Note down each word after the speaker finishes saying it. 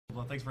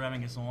Well, thanks for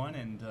having us on,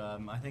 and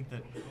I think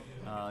that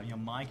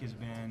Mike has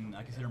been,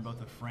 I consider him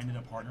both a friend and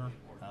a partner.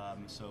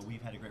 So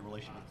we've had a great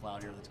relationship with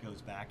Cloudera that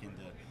goes back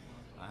into,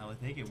 I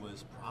think it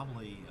was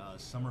probably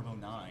summer of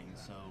 '09,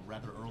 so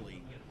rather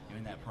early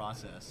in that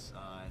process.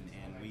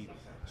 And we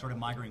started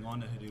migrating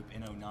onto Hadoop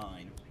in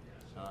 '09,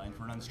 and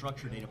for an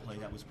unstructured data play,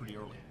 that was pretty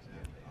early.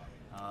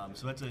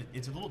 So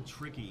it's a little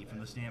tricky from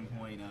the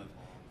standpoint of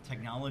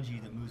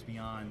technology that moves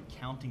beyond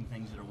counting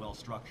things that are well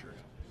structured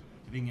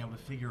to being able to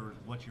figure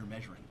what you're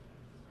measuring.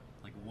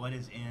 Like what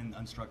is in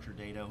unstructured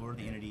data, who are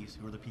the entities,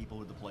 who are the people,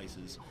 who are the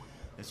places.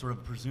 It sort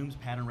of presumes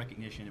pattern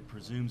recognition, it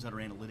presumes other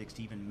analytics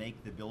to even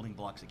make the building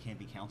blocks that can't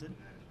be counted.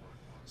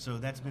 So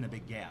that's been a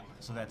big gap.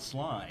 So that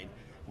slide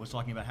was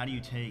talking about how do you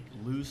take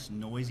loose,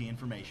 noisy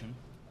information,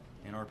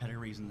 in our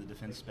pedigrees in the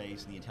defense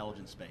space and the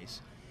intelligence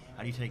space,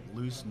 how do you take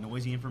loose,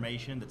 noisy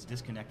information that's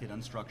disconnected,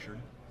 unstructured,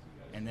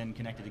 and then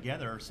connect it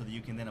together so that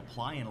you can then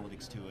apply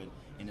analytics to it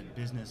in a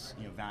business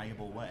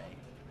valuable way.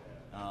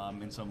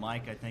 And so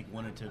Mike, I think,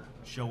 wanted to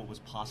show what was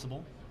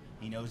possible.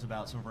 He knows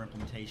about some of our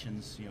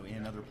implementations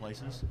in other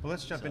places. Well,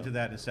 let's jump into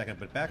that in a second,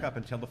 but back up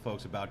and tell the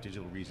folks about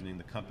Digital Reasoning,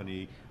 the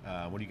company,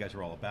 what you guys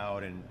are all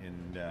about,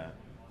 and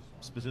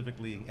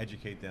specifically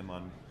educate them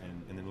on,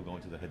 and then we'll go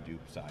into the Hadoop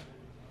side.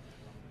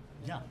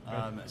 Yeah,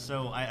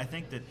 so I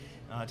think that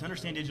to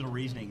understand digital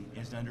reasoning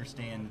is to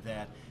understand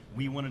that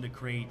we wanted to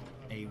create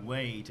a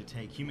way to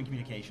take human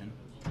communication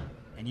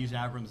and use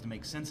algorithms to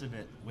make sense of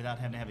it without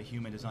having to have a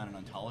human design an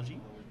ontology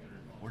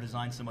or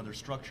design some other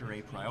structure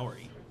a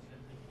priori.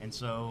 And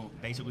so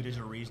basically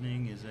digital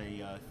reasoning is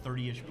a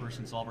 30-ish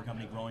person software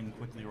company growing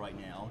quickly right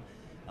now,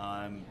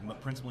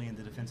 principally in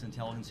the defense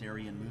intelligence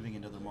area and moving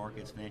into other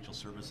markets, financial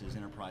services,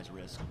 enterprise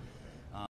risk.